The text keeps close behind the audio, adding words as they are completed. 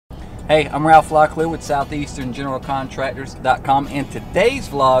Hey, I'm Ralph Locklear with SoutheasternGeneralContractors.com, and today's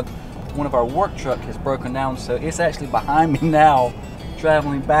vlog, one of our work truck has broken down, so it's actually behind me now,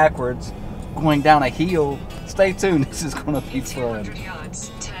 traveling backwards, going down a hill. Stay tuned, this is going to be fun. 200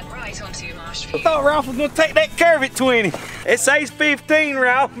 yards, turn right onto Marsh. I thought Ralph was going to take that curve at 20. It says 15,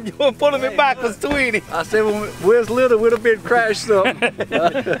 Ralph. You're pulling me back was 20. I said when we was little, we'd have been crashed up.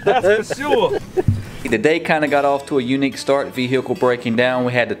 That's for sure. The day kind of got off to a unique start, vehicle breaking down.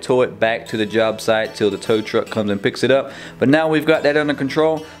 We had to tow it back to the job site till the tow truck comes and picks it up. But now we've got that under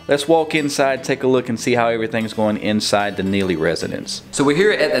control. Let's walk inside, take a look and see how everything's going inside the Neely residence. So we're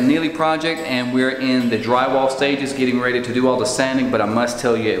here at the Neely project and we're in the drywall stages, getting ready to do all the sanding, but I must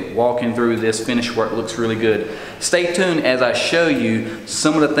tell you, walking through this finished work looks really good. Stay tuned as I show you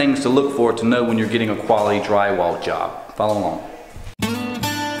some of the things to look for to know when you're getting a quality drywall job. Follow along.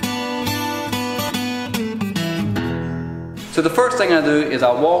 So the first thing I do is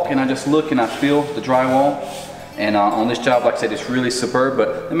I walk and I just look and I feel the drywall. And on this job, like I said, it's really superb,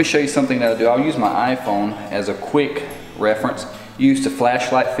 but let me show you something that I do. I'll use my iPhone as a quick reference. Use the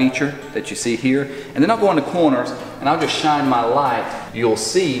flashlight feature that you see here. And then I'll go into corners and I'll just shine my light. You'll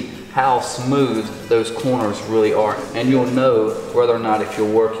see how smooth those corners really are. And you'll know whether or not if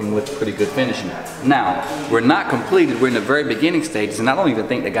you're working with pretty good finishing. Now, we're not completed. We're in the very beginning stages, and I don't even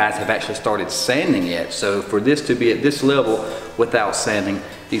think the guys have actually started sanding yet. So for this to be at this level without sanding,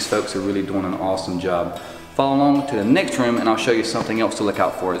 these folks are really doing an awesome job. Follow along to the next room and I'll show you something else to look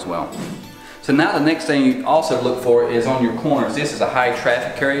out for as well. So now the next thing you also look for is on your corners. This is a high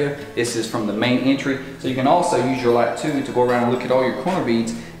traffic area. This is from the main entry. So you can also use your light too to go around and look at all your corner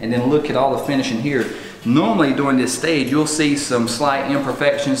beads and then look at all the finishing here. Normally during this stage you'll see some slight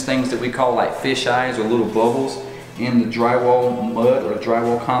imperfections, things that we call like fish eyes or little bubbles in the drywall mud or the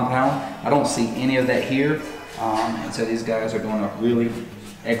drywall compound. I don't see any of that here. And so these guys are doing a really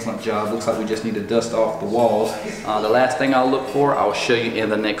excellent job. Looks like we just need to dust off the walls. The last thing I'll look for, I'll show you in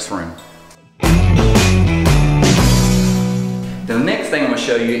the next room. The next thing I'm going to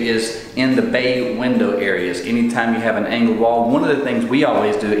show you is in the bay window areas. Anytime you have an angled wall, one of the things we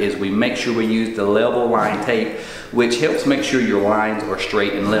always do is we make sure we use the level line tape, which helps make sure your lines are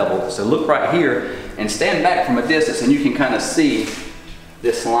straight and level. So look right here and stand back from a distance and you can kind of see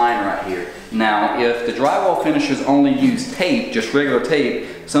this line right here. Now, if the drywall finishers only use tape, just regular tape,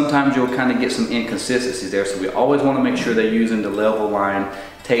 sometimes you'll kind of get some inconsistencies there. So we always want to make sure they're using the level line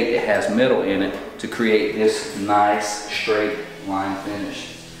tape that has metal in it to create this nice straight line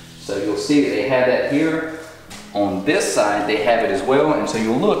finish. So you'll see that they have that here. On this side they have it as well, and so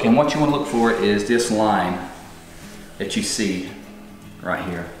you'll look, and what you want to look for is this line that you see right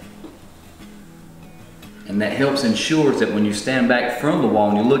here. And that helps ensure that when you stand back from the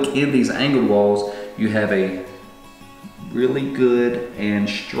wall and you look in these angled walls, you have a really good and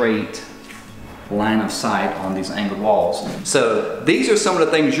straight line of sight on these angled walls. So these are some of the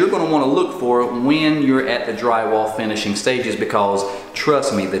things you're going to want to look for when you're at the drywall finishing stages, because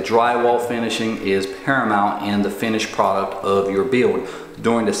trust me, the drywall finishing is paramount in the finished product of your build.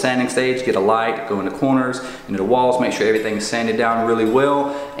 During the sanding stage, get a light, go in the corners, into the walls, make sure everything is sanded down really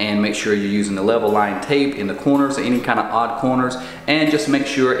well, and make sure you're using the level line tape in the corners, any kind of odd corners, and just make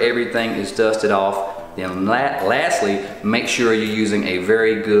sure everything is dusted off. Then lastly, make sure you're using a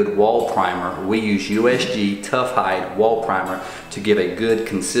very good wall primer. We use USG Tough Hide wall primer to give a good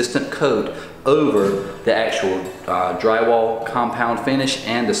consistent coat over the actual drywall compound finish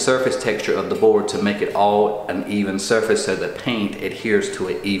and the surface texture of the board to make it all an even surface so the paint adheres to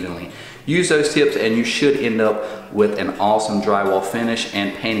it evenly. Use those tips and you should end up with an awesome drywall finish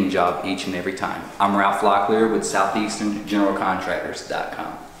and painting job each and every time. I'm Ralph Locklear with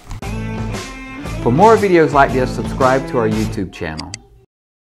SoutheasternGeneralContractors.com. For more videos like this, subscribe to our YouTube channel.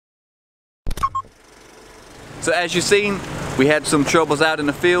 So as you've seen, we had some troubles out in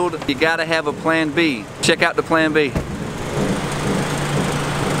the field. You gotta have a plan B. Check out the plan B.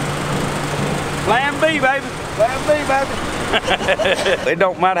 Plan B, baby. Plan B, baby. It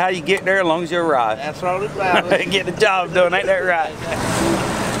don't matter how you get there as long as you arrive. That's what it's about. Get the job done, ain't that right?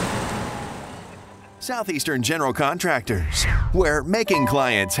 Southeastern General Contractors, where making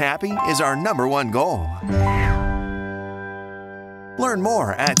clients happy is our #1 goal. Learn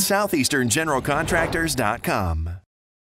more at SoutheasternGeneralContractors.com.